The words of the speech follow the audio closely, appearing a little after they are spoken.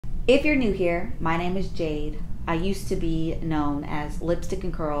If you're new here, my name is Jade. I used to be known as Lipstick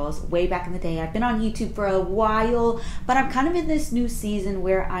and Curls way back in the day. I've been on YouTube for a while, but I'm kind of in this new season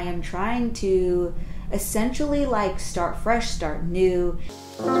where I am trying to essentially like start fresh, start new.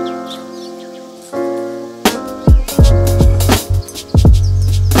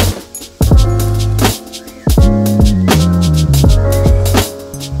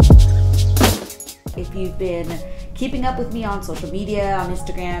 If you've been keeping up with me on social media, on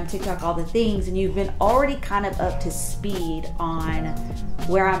Instagram, TikTok, all the things, and you've been already kind of up to speed on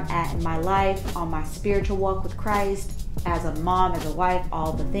where I'm at in my life, on my spiritual walk with Christ, as a mom, as a wife,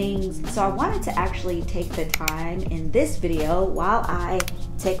 all the things. So I wanted to actually take the time in this video while I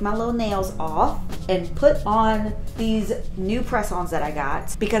take my little nails off and put on these new press-ons that I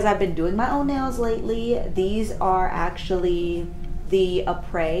got, because I've been doing my own nails lately. These are actually the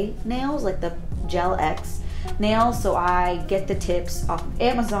Après nails, like the Gel X nails. So I get the tips off of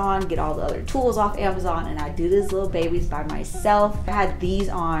Amazon, get all the other tools off Amazon, and I do these little babies by myself. I had these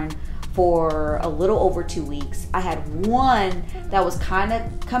on for a little over 2 weeks. I had one that was kind of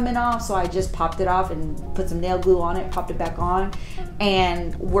coming off, so I just popped it off and put some nail glue on it, popped it back on,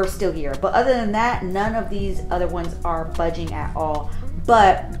 and we're still here. But other than that, none of these other ones are budging at all,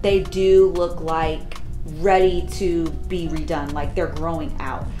 but they do look like ready to be redone, like they're growing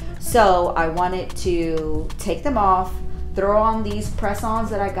out. So I wanted to take them off, throw on these press-ons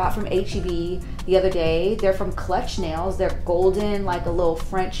that I got from H-E-B the other day. They're from Clutch Nails. They're golden, like a little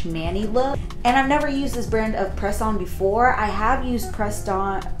French Manny look. And I've never used this brand of press-on before. I have used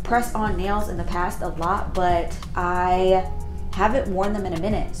press-on nails in the past a lot, but I haven't worn them in a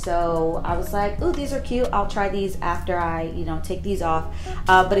minute. So I was like, ooh, these are cute. I'll try these after I, take these off.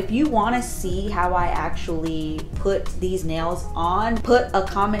 But if you want to see how I actually put these nails on, put a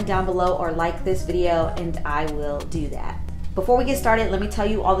comment down below or like this video and I will do that. Before we get started, let me tell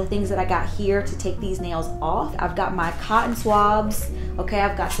you all the things that I got here to take these nails off. I've got my cotton swabs. Okay,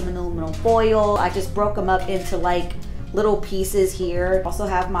 I've got some aluminum foil. I just broke them up into like little pieces here. Also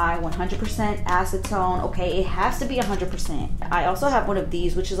have my 100% acetone. Okay, it has to be 100%. I also have one of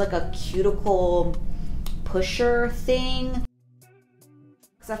these, which is like a cuticle pusher thing.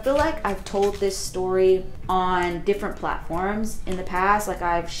 Because I feel like I've told this story on different platforms in the past. Like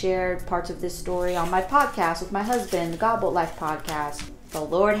I've shared parts of this story on my podcast with my husband, the Godbolt Life podcast. The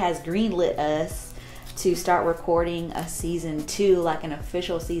Lord has greenlit us to start recording a season 2, like an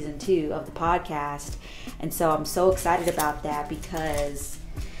official season 2 of the podcast. And so I'm so excited about that because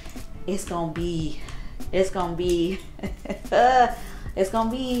it's gonna be it's gonna be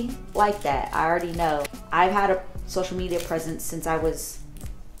like that. I already know. I've had a social media presence since I was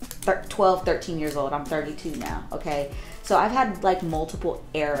 12, 13 years old. I'm 32 now, okay? So I've had like multiple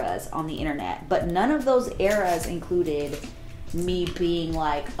eras on the internet, but none of those eras included me being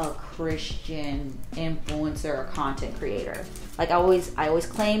like a Christian influencer or content creator. Like I always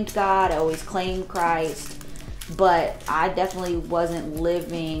claimed God, I always claimed Christ, but I definitely wasn't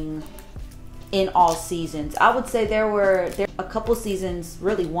living in all seasons. I would say there were a couple seasons,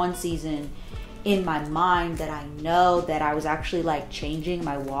 really one season in my mind that I know that I was actually like changing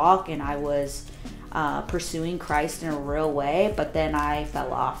my walk and I was pursuing Christ in a real way, but then I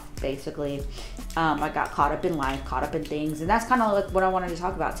fell off basically. I got caught up in life, caught up in things, and that's kind of like what I wanted to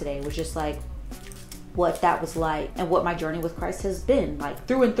talk about today, was just like what that was like and what my journey with Christ has been like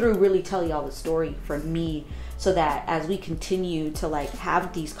through and through. Really tell y'all the story from me, so that as we continue to like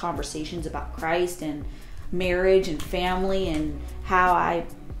have these conversations about Christ and marriage and family and how I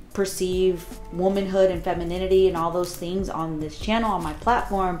perceive womanhood and femininity and all those things on this channel, on my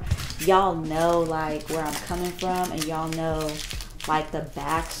platform, y'all know like where I'm coming from, and y'all know like the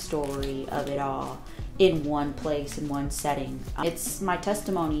backstory of it all in one place, in one setting. It's my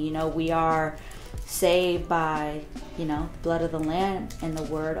testimony. We are saved by blood of the Lamb and the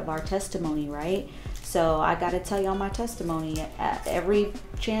word of our testimony, right? So I got to tell y'all my testimony at every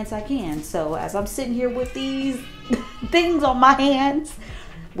chance I can. So as I'm sitting here with these things on my hands,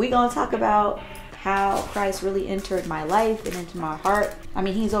 we're gonna talk about how Christ really entered my life and into my heart. I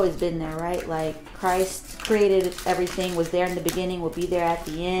mean, he's always been there, right? Like Christ created everything, was there in the beginning, will be there at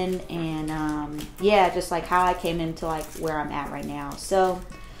the end. And yeah, just like how I came into like where I'm at right now. So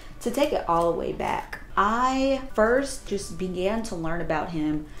to take it all the way back, I first just began to learn about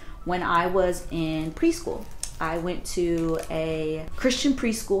him when I was in preschool. I went to a Christian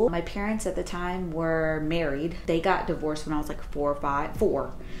preschool. My parents at the time were married. They got divorced when I was like 4.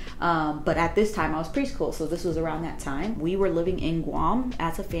 But at this time I was preschool, so this was around that time. We were living in Guam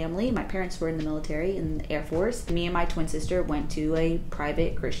as a family. My parents were in the military, in the Air Force. Me and my twin sister went to a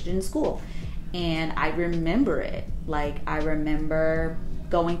private Christian school. And I remember it. Like, I remember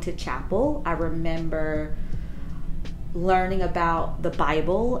going to chapel. I remember learning about the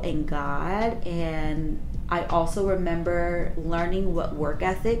Bible and God, and I also remember learning what work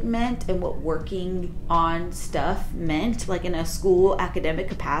ethic meant and what working on stuff meant, like in a school academic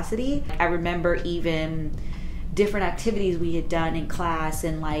capacity. I remember even different activities we had done in class,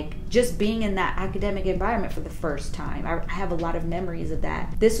 and like just being in that academic environment for the first time. I have a lot of memories of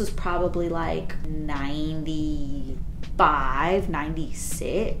that. This was probably like 95,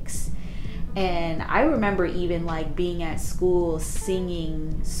 96. And I remember even like being at school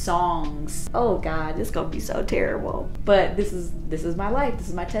singing songs. Oh God, this is gonna be so terrible. But this is my life. This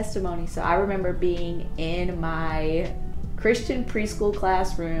is my testimony. So I remember being in my Christian preschool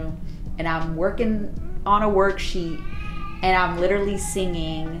classroom, and I'm working on a worksheet, and I'm literally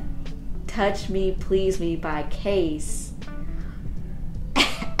singing "Touch Me, Please Me" by Case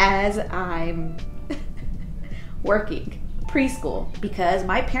as I'm working preschool, because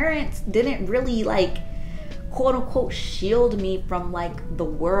my parents didn't really like quote unquote shield me from like the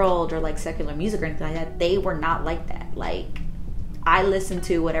world or like secular music or anything like that. They were not like that. Like, I listened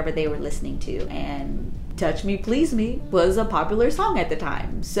to whatever they were listening to, and "Touch Me, Please Me" was a popular song at the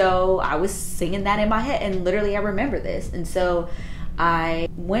time. So I was singing that in my head, and literally I remember this. And so I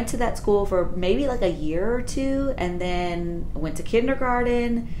went to that school for maybe like a year or two, and then went to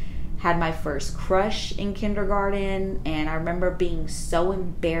kindergarten, had my first crush in kindergarten, and I remember being so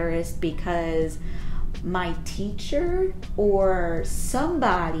embarrassed because my teacher or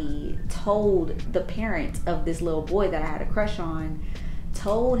somebody told the parents of this little boy that I had a crush on,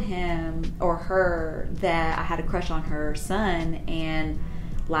 told him or her that I had a crush on her son, and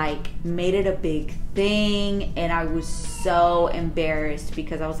like made it a big thing. And I was so embarrassed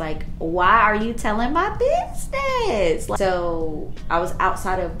because I was like, why are you telling my business? So I was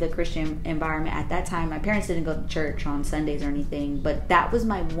outside of the Christian environment at that time. My parents didn't go to church on Sundays or anything, but that was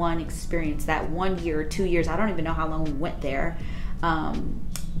my one experience, that 1 year or 2 years, I don't even know how long we went there,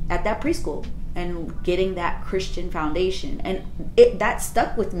 at that preschool, and getting that Christian foundation. And that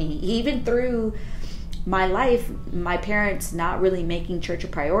stuck with me even through my life. My parents not really making church a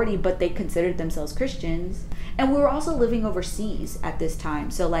priority, but they considered themselves Christians. And we were also living overseas at this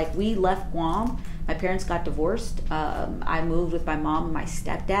time. So like, we left Guam. My parents got divorced. I moved with my mom and my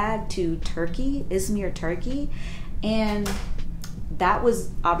stepdad to Turkey, Izmir, Turkey. And that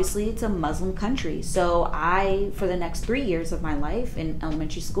was, obviously, it's a Muslim country. So I, for the next 3 years of my life in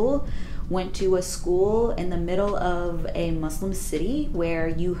elementary school, went to a school in the middle of a Muslim city where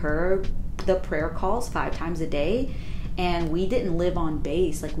you heard the prayer calls 5 times a day. And we didn't live on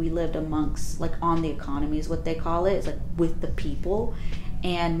base. Like, we lived amongst, like, on the economy is what they call it. It's like with the people.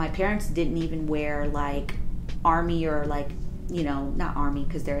 And my parents didn't even wear like army or like, you know, not army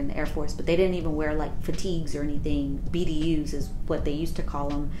because they're in the Air Force, but they didn't even wear like fatigues or anything. BDUs is what they used to call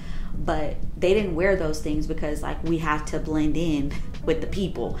them. But they didn't wear those things because like we had to blend in with the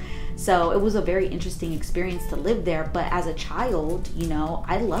people. So it was a very interesting experience to live there. But as a child, you know,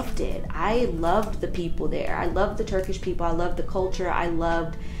 I loved it. I loved the people there. I loved the Turkish people. I loved the culture. I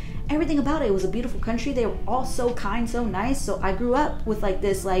loved everything about it. It was a beautiful country. They were all so kind, so nice. So I grew up with like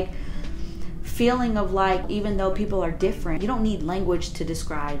this like feeling of like, even though people are different, you don't need language to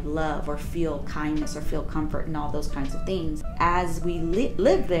describe love or feel kindness or feel comfort and all those kinds of things. As we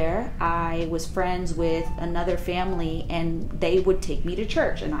lived there, I was friends with another family, and they would take me to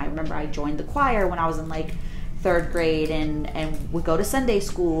church. And I remember I joined the choir when I was in like 3rd grade, and would go to Sunday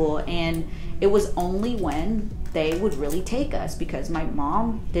school. And it was only when they would really take us, because my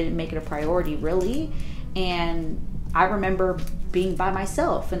mom didn't make it a priority really. And I remember being by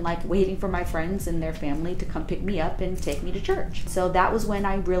myself and like waiting for my friends and their family to come pick me up and take me to church. So that was when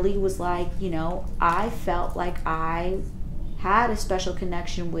I really was like, you know, I felt like I had a special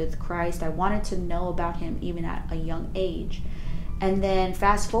connection with Christ. I wanted to know about him even at a young age. And then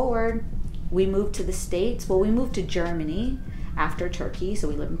fast forward, we moved to the States. Well, we moved to Germany after Turkey. So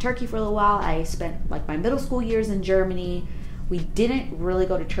we lived in Turkey for a little while. I spent like my middle school years in Germany. We didn't really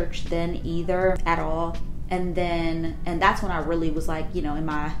go to church then either at all. And that's when I really was like, you know,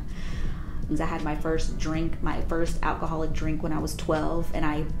 I had my first drink, my first alcoholic drink when I was 12, and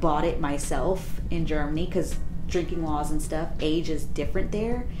I bought it myself in Germany because drinking laws and stuff, age is different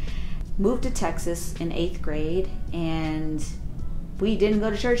there. Moved to Texas in 8th grade, and we didn't go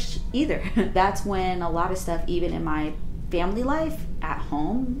to church either. That's when a lot of stuff, even in my family life at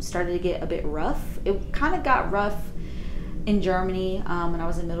home, started to get a bit rough. It kind of got rough in Germany when I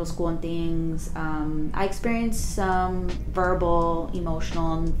was in middle school and things. I experienced some verbal,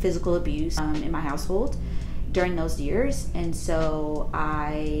 emotional, and physical abuse in my household during those years. And so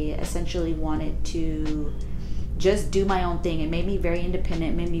I essentially wanted to just do my own thing. It made me very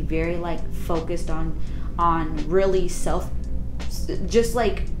independent. It made me very like focused on really just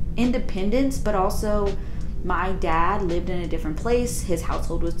like independence, but also my dad lived in a different place. His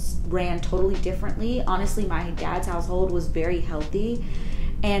household ran totally differently. Honestly, my dad's household was very healthy.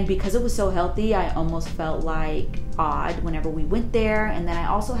 And because it was so healthy, I almost felt like odd whenever we went there. And then I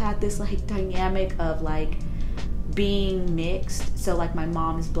also had this like dynamic of like being mixed. So like my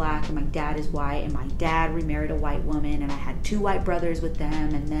mom is black and my dad is white, and my dad remarried a white woman, and I had 2 white brothers with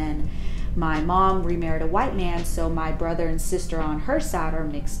them. And then my mom remarried a white man, so my brother and sister on her side are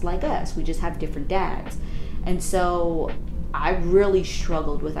mixed like us. We just have different dads. And so I really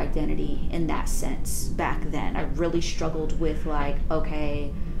struggled with identity in that sense back then. I really struggled with like,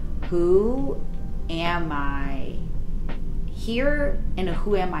 okay, who am I here and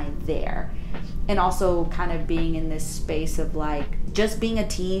who am I there? And also kind of being in this space of like just being a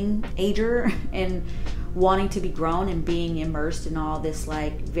teenager and wanting to be grown and being immersed in all this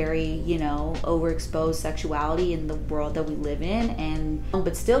like very, you know, overexposed sexuality in the world that we live in, and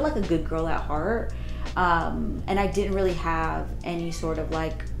but still like a good girl at heart. And I didn't really have any sort of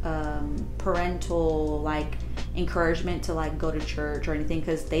like parental like encouragement to like go to church or anything,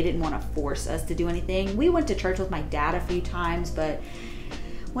 because they didn't want to force us to do anything. We went to church with my dad a few times, but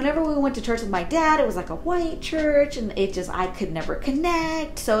whenever we went to church with my dad, it was like a white church, and I could never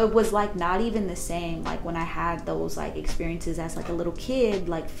connect. So it was like not even the same like when I had those like experiences as like a little kid,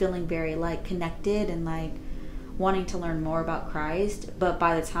 like feeling very like connected and like wanting to learn more about Christ. But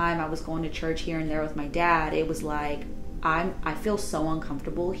by the time I was going to church here and there with my dad, it was like I feel so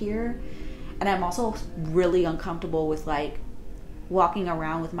uncomfortable here. And I'm also really uncomfortable with like walking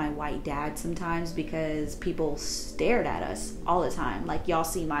around with my white dad sometimes, because people stared at us all the time. Like, y'all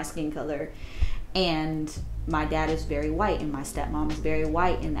see my skin color, and my dad is very white and my stepmom is very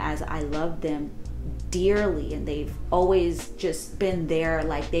white, and as I love them dearly and they've always just been there,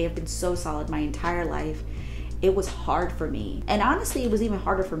 like they have been so solid my entire life, it was hard for me. And honestly, it was even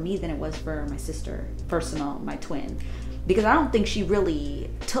harder for me than it was for my sister, personal, my twin, because I don't think she really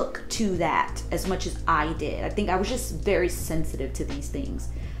took to that as much as I did. I think I was just very sensitive to these things,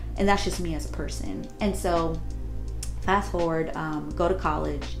 and that's just me as a person. And so fast forward, go to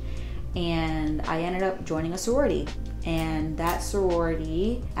college, and I ended up joining a sorority. And that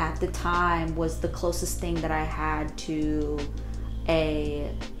sorority at the time was the closest thing that I had to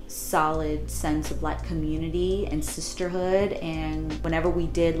a solid sense of like community and sisterhood. And whenever we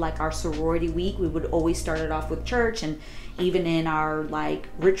did like our sorority week, we would always start it off with church, and even in our like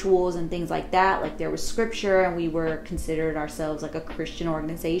rituals and things like that, like there was scripture, and we were considered ourselves like a Christian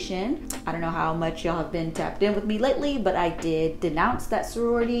organization. I don't know how much y'all have been tapped in with me lately, but I did denounce that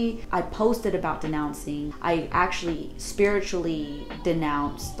sorority. I posted about denouncing. I actually spiritually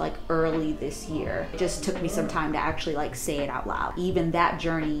denounced like early this year. It just took me some time to actually like say it out loud. Even that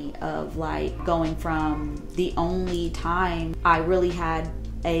journey of like going from the only time I really had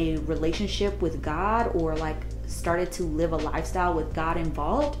a relationship with God, or like started to live a lifestyle with God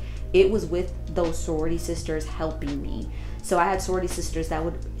involved, it was with those sorority sisters helping me. So I had sorority sisters that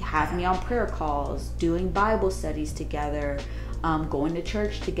would have me on prayer calls, doing Bible studies together, going to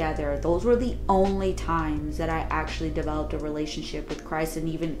church together. Those were the only times that I actually developed a relationship with Christ and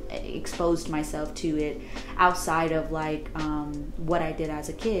even exposed myself to it outside of like what I did as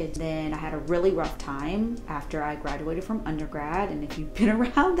a kid. Then I had a really rough time after I graduated from undergrad, and if you've been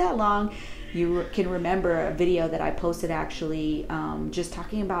around that long, you can remember a video that I posted actually just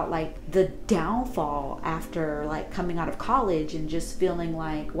talking about like the downfall after like coming out of college, and just feeling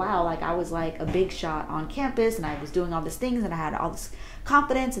like, wow, like I was like a big shot on campus and I was doing all these things and I had all this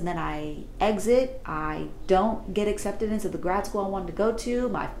confidence, and then I exit, I don't get accepted into the grad school I wanted to go to.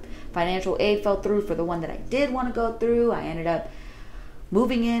 My financial aid fell through for the one that I did want to go through. I ended up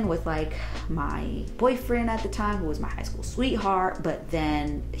moving in with like my boyfriend at the time, who was my high school sweetheart, but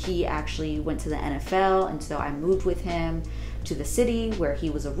then he actually went to the NFL, and so I moved with him to the city where he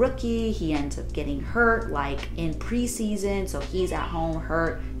was a rookie. He ends up getting hurt like in preseason, so he's at home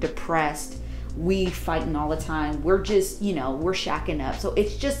hurt, depressed. We fighting all the time. We're just, you know, we're shacking up. So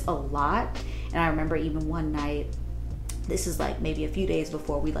it's just a lot. And I remember even one night, this is like maybe a few days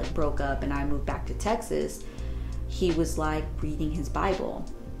before we like broke up and I moved back to Texas, he was like reading his Bible.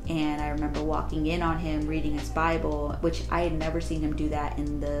 And I remember walking in on him reading his Bible, which I had never seen him do that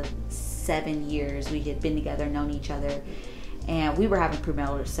in the 7 years we had been together, known each other. And we were having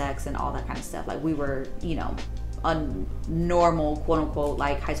premarital sex and all that kind of stuff. Like we were, you know, a normal, quote unquote,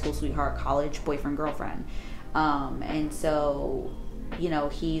 like high school sweetheart, college boyfriend, girlfriend. And so, you know,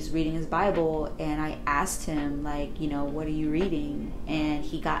 he's reading his Bible, and I asked him like, you know, what are you reading? And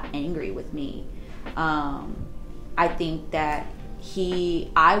he got angry with me. I think that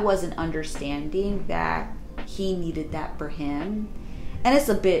I wasn't understanding that he needed that for him. And it's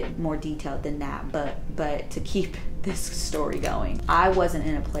a bit more detailed than that, but to keep this story going, I wasn't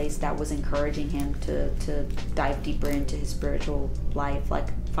in a place that was encouraging him to dive deeper into his spiritual life, like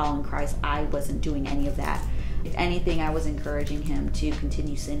following Christ. I wasn't doing any of that. If anything, I was encouraging him to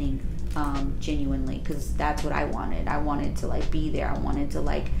continue sinning genuinely, because that's what I wanted. I wanted to like be there. I wanted to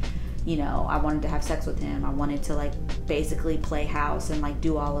like, you know, I wanted to have sex with him. I wanted to like basically play house and like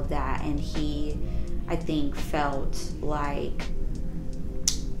do all of that. And he, I think, felt like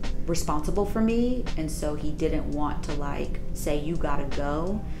responsible for me, and so he didn't want to like say you gotta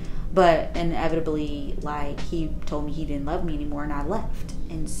go, but inevitably like he told me he didn't love me anymore, and I left.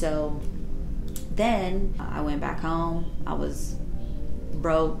 And so then I went back home. I was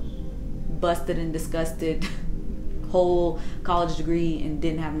broke, busted and disgusted, whole college degree, and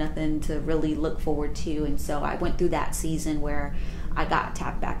didn't have nothing to really look forward to. And so I went through that season where I got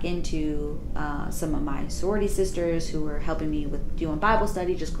tapped back into some of my sorority sisters who were helping me with doing Bible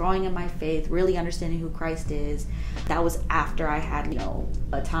study, just growing in my faith, really understanding who Christ is. That was after I had, you know,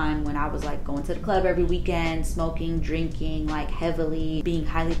 a time when I was like going to the club every weekend, smoking, drinking, like heavily, being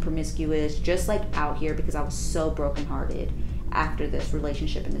highly promiscuous, just like out here, because I was so brokenhearted after this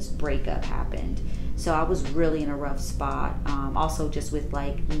relationship and this breakup happened. So I was really in a rough spot. Also just with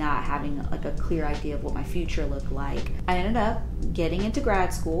like not having like a clear idea of what my future looked like. I ended up getting into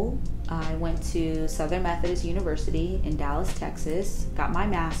grad school. I went to Southern Methodist University in Dallas, Texas, got my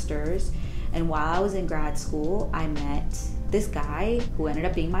master's. And while I was in grad school, I met this guy who ended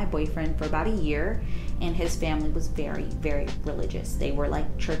up being my boyfriend for about a year. And his family was very, very religious. They were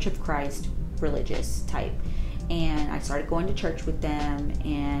like Church of Christ religious type. And I started going to church with them,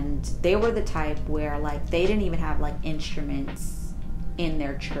 and they were the type where like they didn't even have like instruments in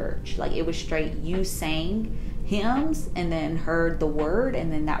their church. Like it was straight, you sang hymns and then heard the word, and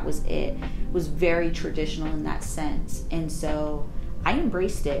then that was it. It was very traditional in that sense. And so I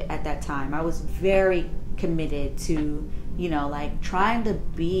embraced it at that time. I was very committed to, you know, like trying to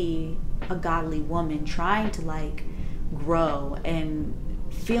be a godly woman, trying to like grow, and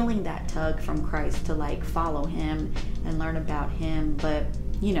feeling that tug from Christ to like follow him and learn about him. But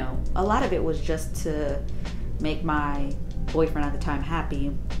you know, a lot of it was just to make my boyfriend at the time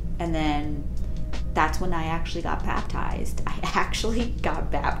happy. And then that's when I actually got baptized. I actually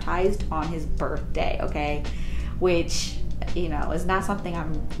got baptized on his birthday, okay? Which, you know, is not something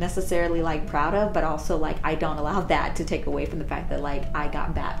I'm necessarily like proud of, but also like I don't allow that to take away from the fact that like I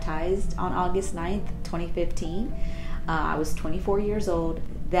got baptized on August 9th, 2015. I was 24 years old.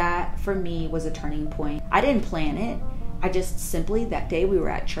 That for me was a turning point. I didn't plan it. I just simply, that day we were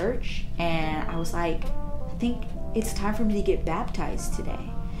at church and I was like, I think it's time for me to get baptized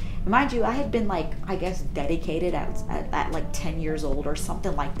today. And mind you, I had been like, I guess dedicated at like 10 years old or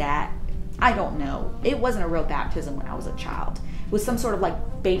something like that. I don't know. It wasn't a real baptism when I was a child. It was some sort of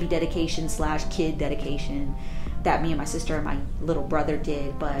like baby dedication / kid dedication that me and my sister and my little brother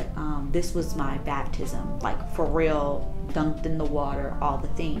did. But this was my baptism, like for real, dunked in the water, all the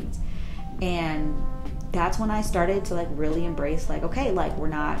things. And that's when I started to like really embrace like, okay, like we're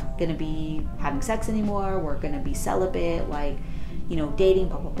not gonna be having sex anymore. We're gonna be celibate, like, you know, dating,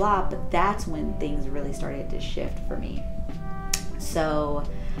 blah, blah, blah. But that's when things really started to shift for me. So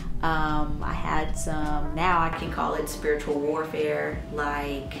I had some, now I can call it spiritual warfare,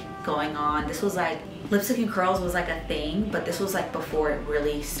 like going on. This was like, lipstick and curls was like a thing, but this was like before it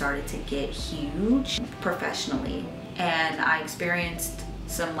really started to get huge professionally. And I experienced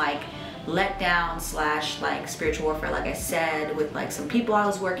some like letdown / like spiritual warfare, like I said, with like some people I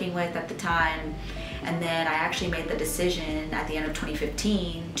was working with at the time. And then I actually made the decision at the end of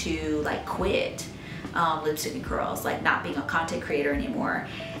 2015 to like quit lipstick and curls, like not being a content creator anymore.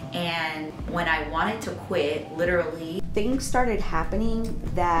 And when I wanted to quit, literally things started happening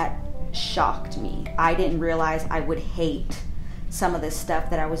that shocked me. I didn't realize I would hate some of the stuff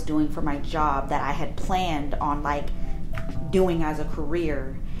that I was doing for my job that I had planned on like doing as a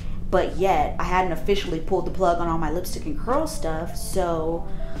career, but yet I hadn't officially pulled the plug on all my lipstick and curl stuff. So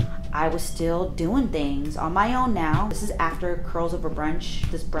I was still doing things on my own now. This is after Curls Over Brunch,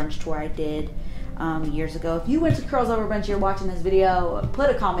 this brunch tour I did years ago. If you went to Curls Over Brunch, you're watching this video, put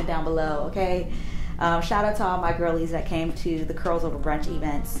a comment down below, okay? Shout out to all my girlies that came to the Curls Over Brunch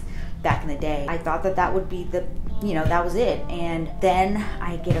events back in the day. I thought that that would be the, you know, that was it. And then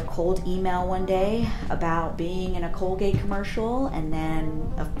I get a cold email one day about being in a Colgate commercial, and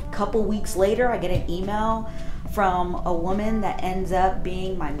then a couple weeks later I get an email from a woman that ends up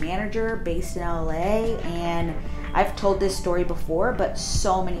being my manager based in LA. And I've told this story before, but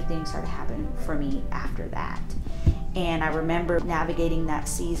so many things started happening for me after that. And I remember navigating that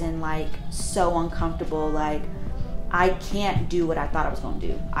season like so uncomfortable. Like, I can't do what I thought I was going to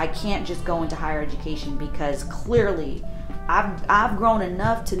do. I can't just go into higher education, because clearly I've grown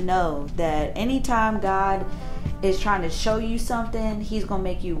enough to know that anytime God is trying to show you something, he's going to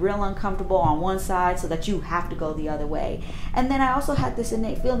make you real uncomfortable on one side so that you have to go the other way. And then I also had this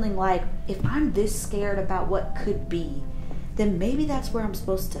innate feeling like, if I'm this scared about what could be, then maybe that's where I'm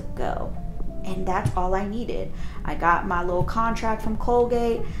supposed to go. And that's all I needed. I got my little contract from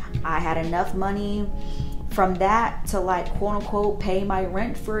Colgate. I had enough money from that to, like, quote unquote, pay my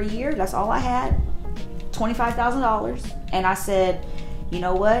rent for a year. That's all I had, $25,000. And I said, you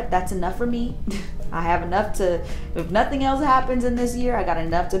know what? That's enough for me. I have enough to, if nothing else happens in this year, I got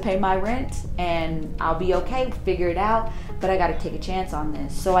enough to pay my rent and I'll be okay, figure it out. But I got to take a chance on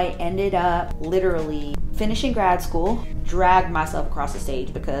this. So I ended up literally finishing grad school, dragged myself across the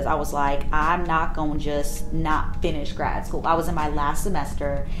stage, because I was like, I'm not going to just not finish grad school. I was in my last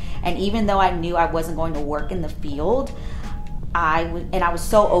semester. And even though I knew I wasn't going to work in the field, I was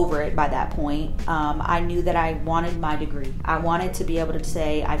so over it by that point. I knew that I wanted my degree. I wanted to be able to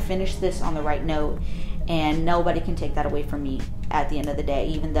say I finished this on the right note, and nobody can take that away from me at the end of the day,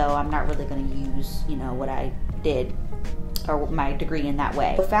 even though I'm not really going to use, what I did or my degree in that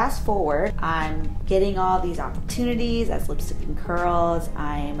way. So fast forward, I'm getting all these opportunities as Lipstick and Curls.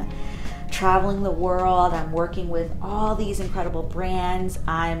 I'm traveling the world. I'm working with all these incredible brands.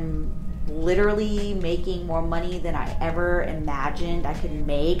 I'm literally making more money than I ever imagined I could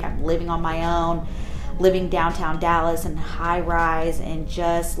make. I'm living on my own, living downtown Dallas in high rise, and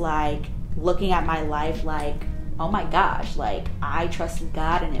just like looking at my life like, oh my gosh, like I trusted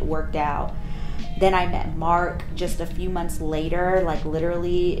God and it worked out. Then I met Mark just a few months later. Like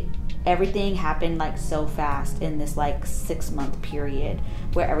literally everything happened like so fast in this like 6-month period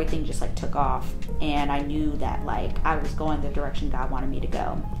where everything just like took off, and I knew that like I was going the direction God wanted me to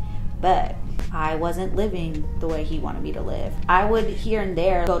go. But I wasn't living the way he wanted me to live. I would here and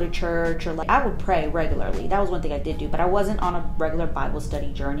there go to church, or like I would pray regularly. That was one thing I did do, but I wasn't on a regular Bible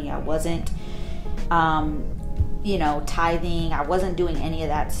study journey. I wasn't, tithing. I wasn't doing any of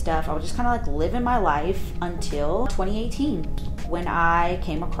that stuff. I was just kind of like living my life until 2018, when I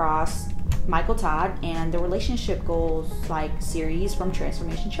came across Michael Todd and the Relationship Goals like series from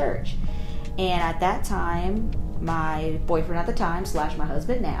Transformation Church. And at that time, my boyfriend at the time / my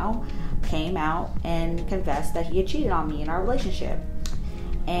husband now came out and confessed that he had cheated on me in our relationship.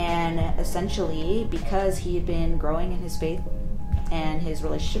 And essentially, because he had been growing in his faith and his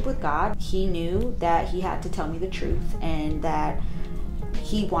relationship with God, he knew that he had to tell me the truth, and that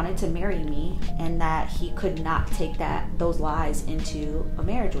he wanted to marry me, and that he could not take those lies into a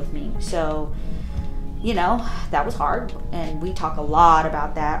marriage with me. So that was hard, and we talk a lot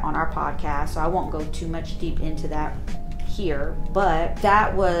about that on our podcast, so I won't go too much deep into that here, but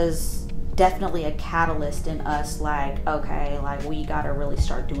that was definitely a catalyst in us, like, okay, like we gotta really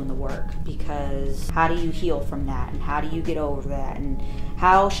start doing the work, because how do you heal from that, and how do you get over that, and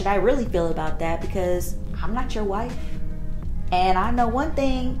how should I really feel about that, because I'm not your wife. And I know one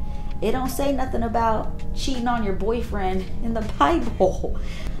thing, it don't say nothing about cheating on your boyfriend in the Bible.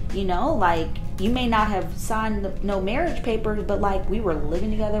 Like, you may not have signed no marriage papers, but like we were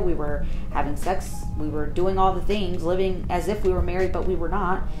living together, we were having sex, we were doing all the things, living as if we were married, but we were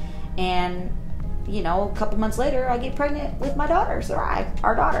not. And a couple months later, I get pregnant with my daughter, Sarai,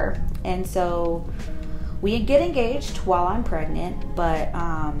 our daughter. And so we get engaged while I'm pregnant, but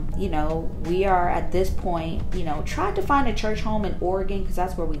we are at this point, tried to find a church home in Oregon, because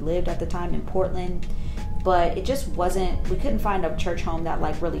that's where we lived at the time, in Portland. But it just wasn't, we couldn't find a church home that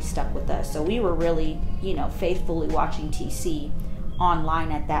like really stuck with us. So we were really, faithfully watching TC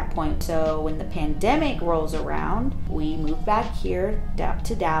online at that point. So when the pandemic rolls around, we moved back here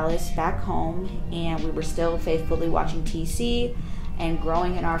to Dallas, back home, and we were still faithfully watching TC and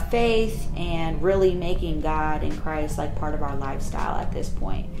growing in our faith and really making God and Christ like part of our lifestyle at this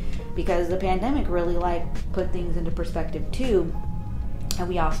point, because the pandemic really like put things into perspective too. And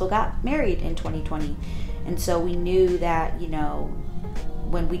we also got married in 2020. And so we knew that,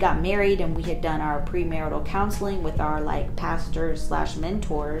 when we got married and we had done our premarital counseling with our like pastors /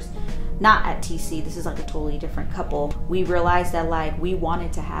 mentors, not at TC, this is like a totally different couple, we realized that like we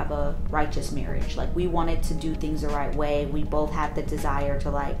wanted to have a righteous marriage. Like we wanted to do things the right way. We both had the desire to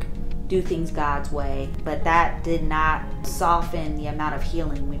like do things God's way, but that did not soften the amount of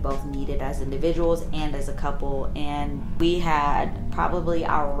healing we both needed as individuals and as a couple. And we had probably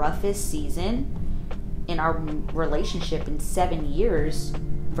our roughest season in our relationship in 7 years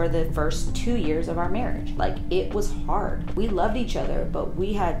for the first 2 years of our marriage. Like it was hard. We loved each other, but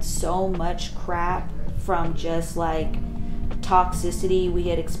we had so much crap from just like toxicity we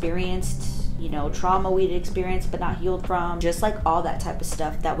had experienced, trauma we'd experienced but not healed from, just like all that type of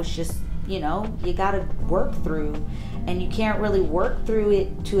stuff that was just, you gotta work through. And you can't really work through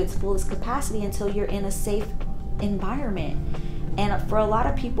it to its fullest capacity until you're in a safe environment. And for a lot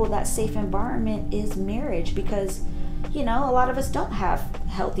of people, that safe environment is marriage, because a lot of us don't have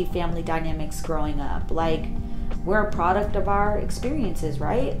healthy family dynamics growing up. Like, we're a product of our experiences,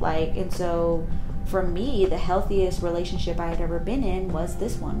 right? Like, and so for me, the healthiest relationship I had ever been in was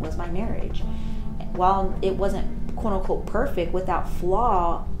my marriage. While it wasn't quote unquote perfect, without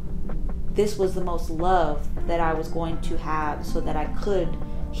flaw, this was the most love that I was going to have so that I could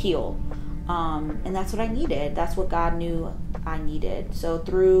heal. And that's what I needed. That's what God knew I needed. So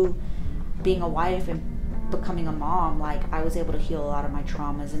through being a wife and becoming a mom, like, I was able to heal a lot of my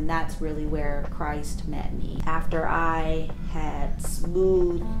traumas, and that's really where Christ met me. After I had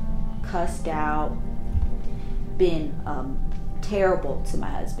smooth, cussed out, been terrible to my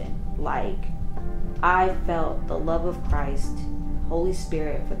husband, like, I felt the love of Christ, Holy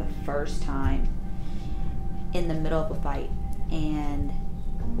Spirit, for the first time in the middle of a fight. And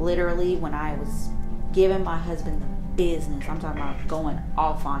literally, when I was giving my husband the business, I'm talking about going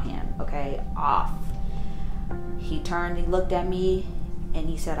off on him, okay, off, he turned, he looked at me, and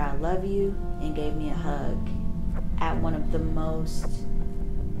he said, "I love you," and gave me a hug at one of the most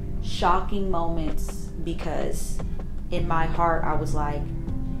shocking moments, because in my heart I was like,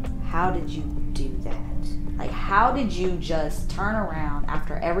 how did you do that? Like, how did you just turn around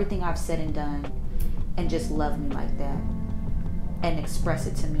after everything I've said and done and just love me like that and express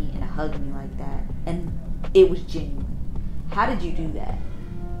it to me and hug me like that? And it was genuine. How did you do that?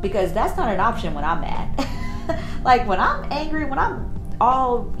 Because that's not an option when I'm mad. Like, when I'm angry, when I'm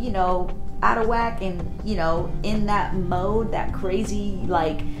all, out of whack and, in that mode, that crazy,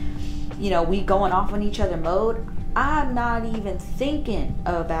 like, we going off on each other mode, I'm not even thinking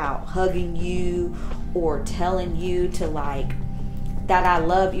about hugging you or telling you to, like, that I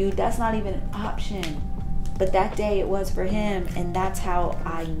love you. That's not even an option. But that day it was for him, and that's how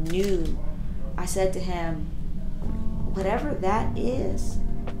I knew. I said to him, whatever that is,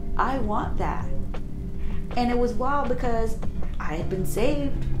 I want that. And it was wild, because I had been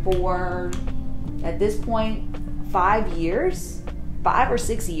saved for, at this point, 5 or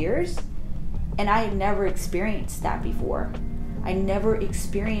 6 years. And I had never experienced that before. I never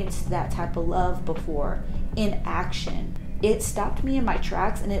experienced that type of love before in action. It stopped me in my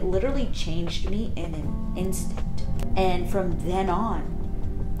tracks, and it literally changed me in an instant. And from then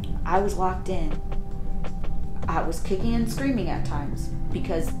on, I was locked in. I was kicking and screaming at times,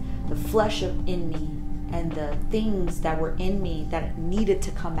 because the flesh in me and the things that were in me that needed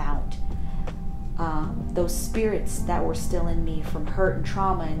to come out, those spirits that were still in me from hurt and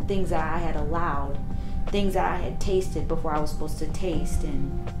trauma and things that I had allowed, things that I had tasted before I was supposed to taste,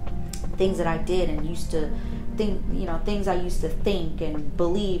 and things that I did and used to think, things I used to think and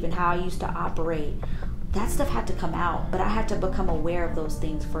believe and how I used to operate. That stuff had to come out, but I had to become aware of those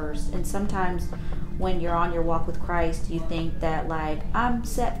things first. And sometimes when you're on your walk with Christ, you think that, like, I'm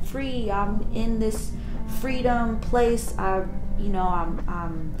set free, I'm in this freedom place,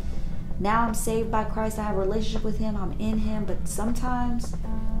 now I'm saved by Christ, I have a relationship with him, I'm in him. But sometimes,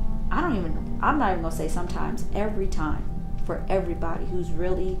 I'm not even gonna say sometimes, every time, for everybody who's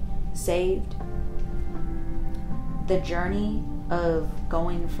really saved, the journey of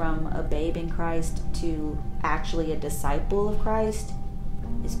going from a babe in Christ to actually a disciple of Christ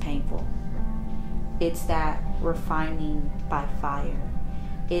is painful. It's that refining by fire.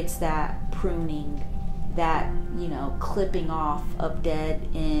 It's that pruning, that, clipping off of dead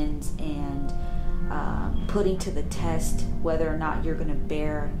ends, and putting to the test whether or not you're going to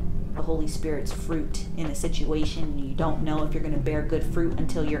bear the Holy Spirit's fruit in a situation. You don't know if you're going to bear good fruit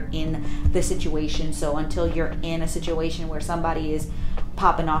until you're in the situation. So until you're in a situation where somebody is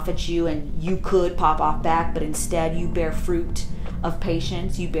popping off at you and you could pop off back, but instead you bear fruit of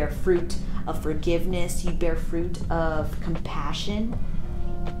patience, you bear fruit of forgiveness, you bear fruit of compassion,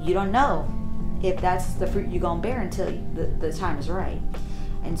 you don't know if that's the fruit you're going to bear until the time is right.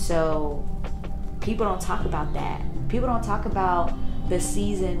 And so people don't talk about that. People don't talk about the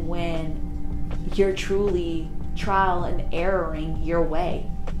season when you're truly trial and erroring your way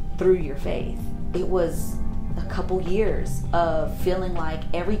through your faith. It was a couple years of feeling like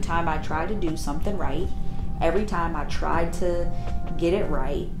every time I tried to do something right, every time I tried to get it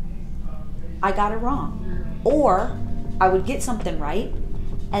right, I got it wrong. Or I would get something right,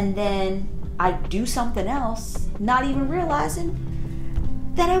 and then I'd do something else, not even realizing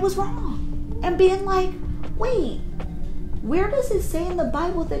that I was wrong, and being like, wait, Where does it say in the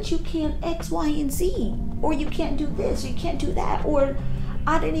Bible that you can't X, Y, and Z? Or you can't do this, or you can't do that, or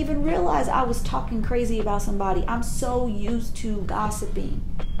I didn't even realize I was talking crazy about somebody. I'm so used to gossiping.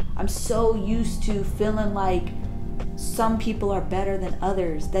 I'm so used to feeling like some people are better than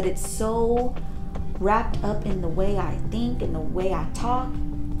others, that it's so wrapped up in the way I think and the way I talk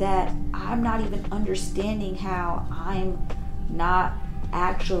that I'm not even understanding how I'm not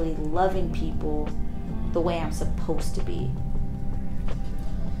actually loving people the way I'm supposed to be.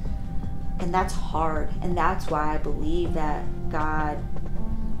 And that's hard. And that's why I believe that God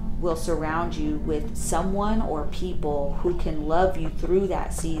will surround you with someone or people who can love you through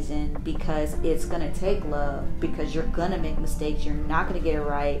that season, because it's going to take love, because you're going to make mistakes. You're not going to get it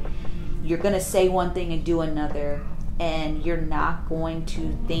right. You're going to say one thing and do another, and you're not going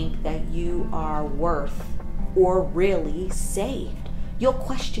to think that you are worth or really saved. You'll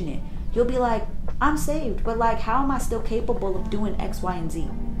question it. You'll be like, I'm saved, but like, how am I still capable of doing X, Y, and Z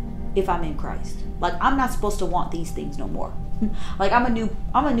if I'm in Christ? Like, I'm not supposed to want these things no more. Like, I'm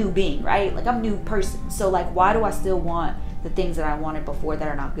a new being, right? Like, I'm a new person. So like, why do I still want the things that I wanted before that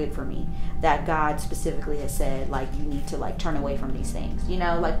are not good for me, that God specifically has said, like, you need to like turn away from these things, you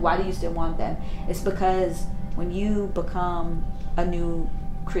know? Like, why do you still want them? It's because when you become a new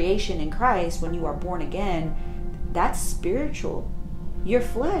creation in Christ, when you are born again, that's spiritual. Your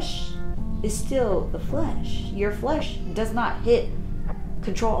flesh is still the flesh. Your flesh does not hit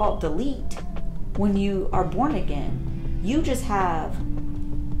Control Alt Delete when you are born again. You just have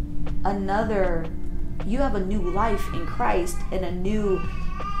a new life in Christ, and a new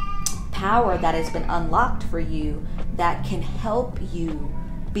power that has been unlocked for you that can help you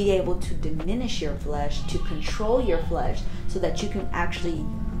be able to diminish your flesh, to control your flesh, so that you can actually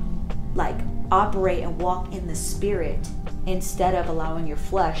like operate and walk in the spirit, instead of allowing your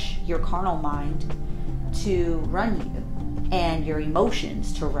flesh, your carnal mind, to run you and your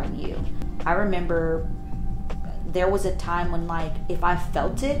emotions to run you. I remember there was a time when, like, if I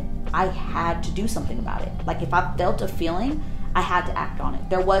felt it, I had to do something about it. Like, if I felt a feeling, I had to act on it.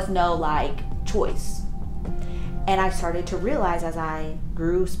 There was no like choice. And I started to realize as I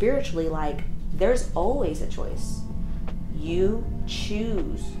grew spiritually, like, there's always a choice. You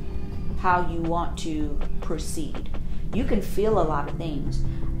choose how you want to proceed. You can feel a lot of things,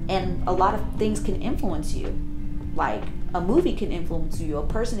 and a lot of things can influence you. Like, a movie can influence you, a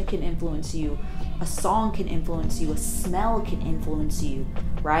person can influence you, a song can influence you, a smell can influence you,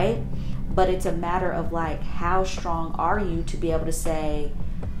 right? But it's a matter of like, how strong are you to be able to say,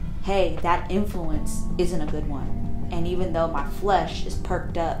 hey, that influence isn't a good one. And even though my flesh is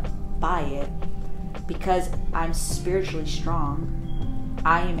perked up by it, because I'm spiritually strong,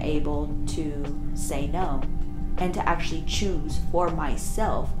 I am able to say no, and to actually choose for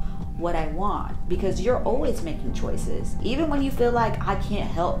myself what I want. Because you're always making choices. Even when you feel like I can't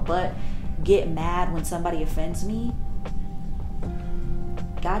help but get mad when somebody offends me,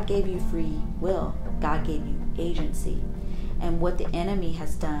 God gave you free will. God gave you agency. And what the enemy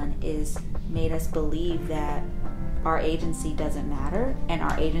has done is made us believe that our agency doesn't matter and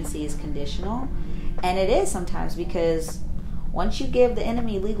our agency is conditional. And it is sometimes, because once you give the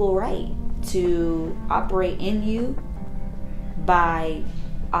enemy legal right to operate in you by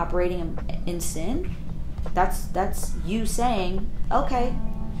operating in sin, that's you saying, okay.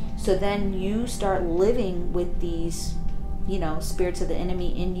 So then you start living with these, spirits of the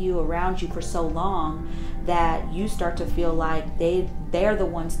enemy in you, around you for so long, that you start to feel like they're the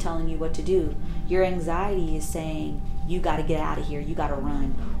ones telling you what to do. Your anxiety is saying, you got to get out of here, you got to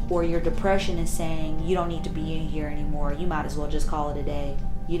run. Or your depression is saying, you don't need to be in here anymore, you might as well just call it a day.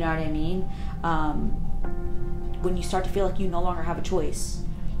 You know what I mean? When you start to feel like you no longer have a choice,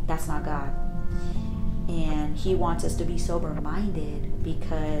 that's not God. And he wants us to be sober-minded,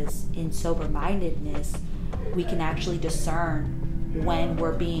 because in sober-mindedness, we can actually discern when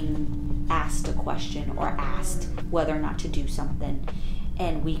we're being asked a question or asked whether or not to do something.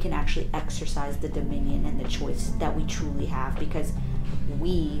 And we can actually exercise the dominion and the choice that we truly have, because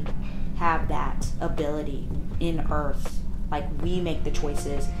we have that ability in earth. Like, we make the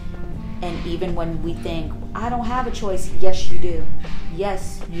choices. And even when we think, I don't have a choice, yes you do.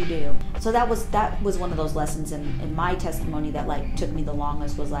 Yes you do. So that was one of those lessons in my testimony that like took me the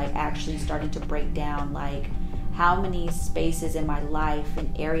longest, was like actually starting to break down like how many spaces in my life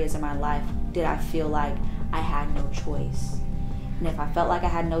and areas in my life did I feel like I had no choice. And if I felt like I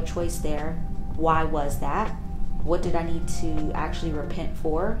had no choice there, why was that? What did I need to actually repent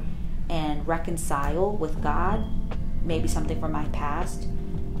for and reconcile with God? Maybe something from my past,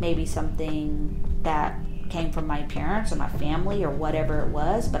 maybe something that came from my parents or my family or whatever it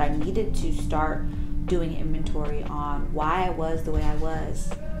was, but I needed to start doing inventory on why I was the way I was.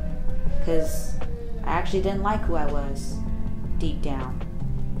 Because I actually didn't like who I was deep down.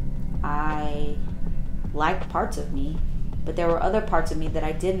 I liked parts of me, but there were other parts of me that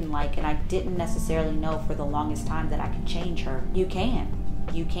I didn't like, and I didn't necessarily know for the longest time that I could change her. You can.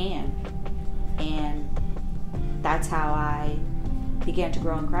 And that's how I began to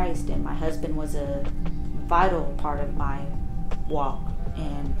grow in Christ. And my husband was a vital part of my walk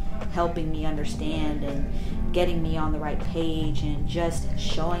and helping me understand and getting me on the right page and just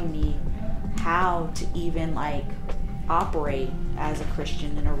showing me how to even like operate as a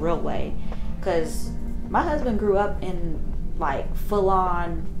Christian in a real way. Because my husband grew up in like full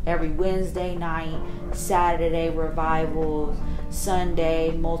on every Wednesday night, Saturday revivals,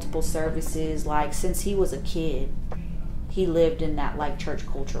 Sunday multiple services. Like since he was a kid, he lived in that like church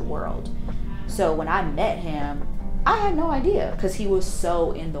culture world. So when I met him, I had no idea because he was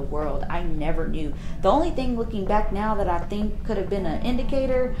so in the world. I never knew. The only thing looking back now that I think could have been an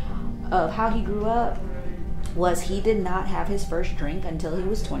indicator of how he grew up was he did not have his first drink until he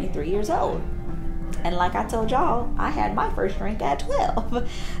was 23 years old. And like I told y'all, I had my first drink at 12.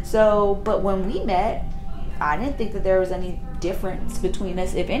 So, but when we met, I didn't think that there was any difference between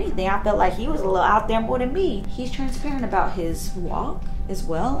us. If anything, I felt like he was a little out there more than me. He's transparent about his walk as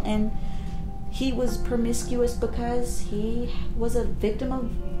well. And he was promiscuous because he was a victim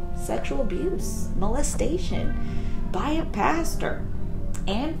of sexual abuse, molestation by a pastor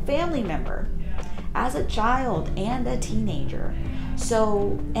and family member as a child and a teenager.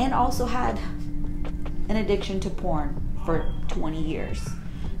 So, and also had an addiction to porn for 20 years.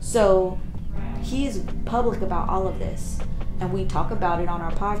 So he is public about all of this, and we talk about it on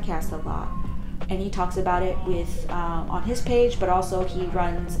our podcast a lot. And he talks about it with on his page, but also he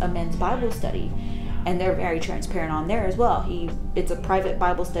runs a men's Bible study, and they're very transparent on there as well. It's a private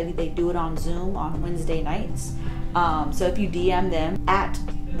Bible study. They do it on Zoom on Wednesday nights. So if you DM them at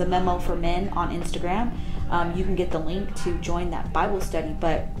the Memo for Men on Instagram, you can get the link to join that Bible study.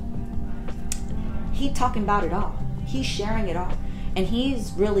 But he's talking about it all. He's sharing it all. And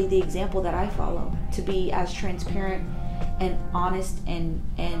he's really the example that I follow, to be as transparent and honest and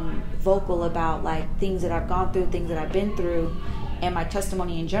vocal about like things that I've gone through, things that I've been through, and my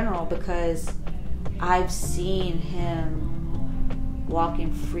testimony in general, because I've seen him walk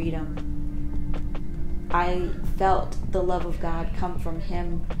in freedom. I felt the love of God come from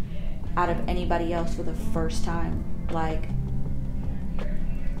him out of anybody else for the first time. Like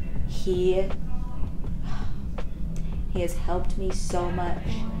he has helped me so much.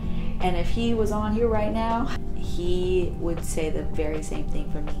 And if he was on here right now, he would say the very same thing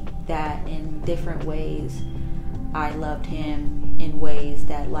for me, that in different ways I loved him in ways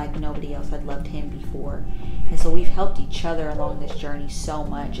that like nobody else had loved him before. And so we've helped each other along this journey so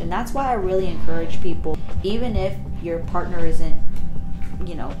much. And that's why I really encourage people, even if your partner isn't,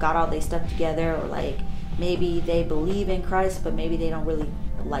 got all their stuff together, or like maybe they believe in Christ but maybe they don't really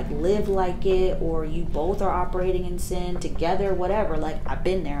like live like it, or you both are operating in sin together, whatever. Like I've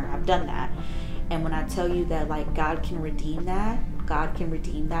been there, I've done that. And when I tell you that like God can redeem that, God can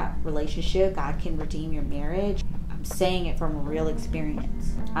redeem that relationship, God can redeem your marriage, I'm saying it from a real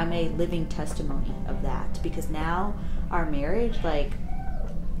experience. I'm a living testimony of that, because now our marriage, like,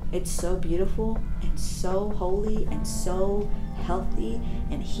 it's so beautiful and so holy and so healthy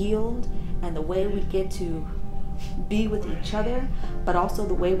and healed, and the way we get to be with each other, but also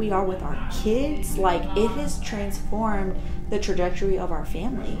the way we are with our kids, like it has transformed the trajectory of our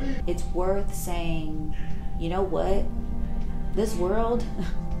family. It's worth saying, you know what, this world,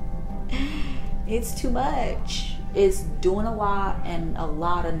 it's too much. It's doing a lot, and a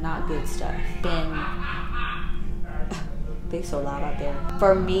lot of not good stuff. They so loud out there.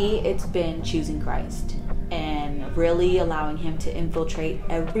 For me, it's been choosing Christ and really allowing him to infiltrate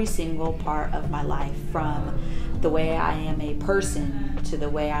every single part of my life, from the way I am a person, to the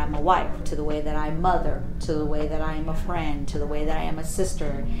way I'm a wife, to the way that I mother, to the way that I am a friend, to the way that I am a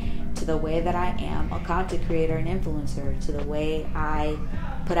sister, to the way that I am a content creator and influencer, to the way I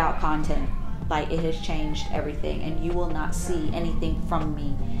put out content. Like, it has changed everything, and you will not see anything from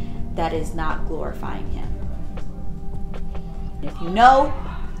me that is not glorifying him. If you know,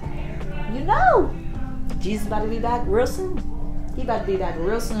 you know. Jesus is about to be back real soon. He about to be back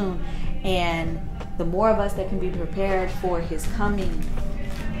real soon. And the more of us that can be prepared for his coming,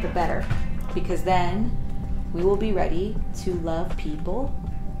 the better. Because then we will be ready to love people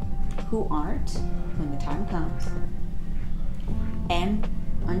who aren't when the time comes. And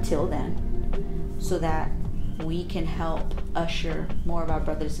until then, so that we can help usher more of our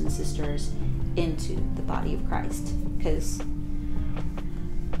brothers and sisters into the body of Christ. Because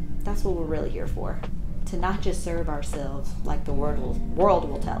that's what we're really here for. to not just serve ourselves like the world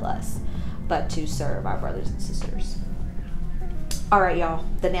will tell us, but to serve our brothers and sisters. All right, y'all,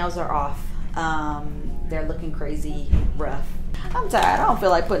 the nails are off. They're looking crazy rough. I'm tired. I don't feel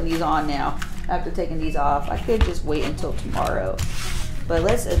like putting these on now after taking these off. I could just wait until tomorrow, but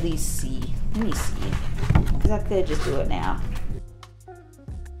let's at least see. Let me see, because I could just do it now.